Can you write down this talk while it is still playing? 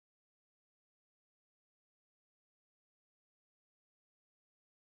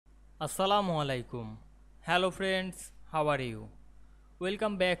Assalamu alaikum. Hello friends, how are you?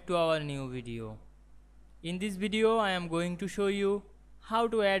 Welcome back to our new video. In this video I am going to show you how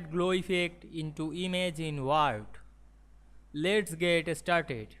to add glow effect into image in Word. Let's get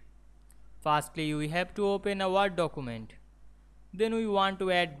started. Firstly we have to open a Word document. Then we want to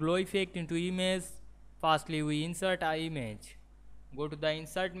add glow effect into image. Firstly we insert a image. Go to the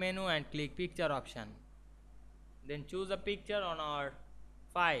insert menu and click picture option. Then choose a picture on our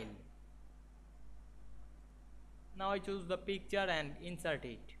file. Now I choose the picture and insert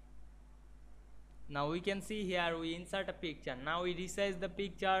it. Now we can see here we insert a picture. Now we resize the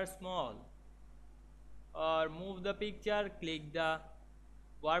picture small or move the picture, click the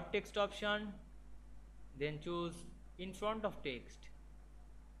warp text option, then choose in front of text.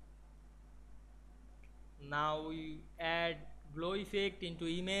 Now we add glow effect into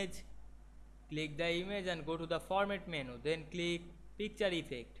image. Click the image and go to the format menu, then click picture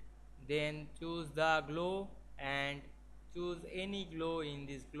effect, then choose the glow and choose any glow in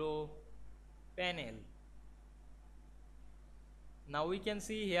this glow panel. Now we can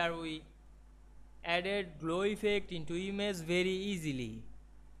see here we added glow effect into image very easily.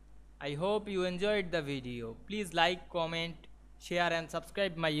 I hope you enjoyed the video. Please like, comment, share and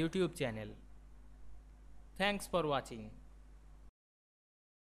subscribe my YouTube channel. Thanks for watching.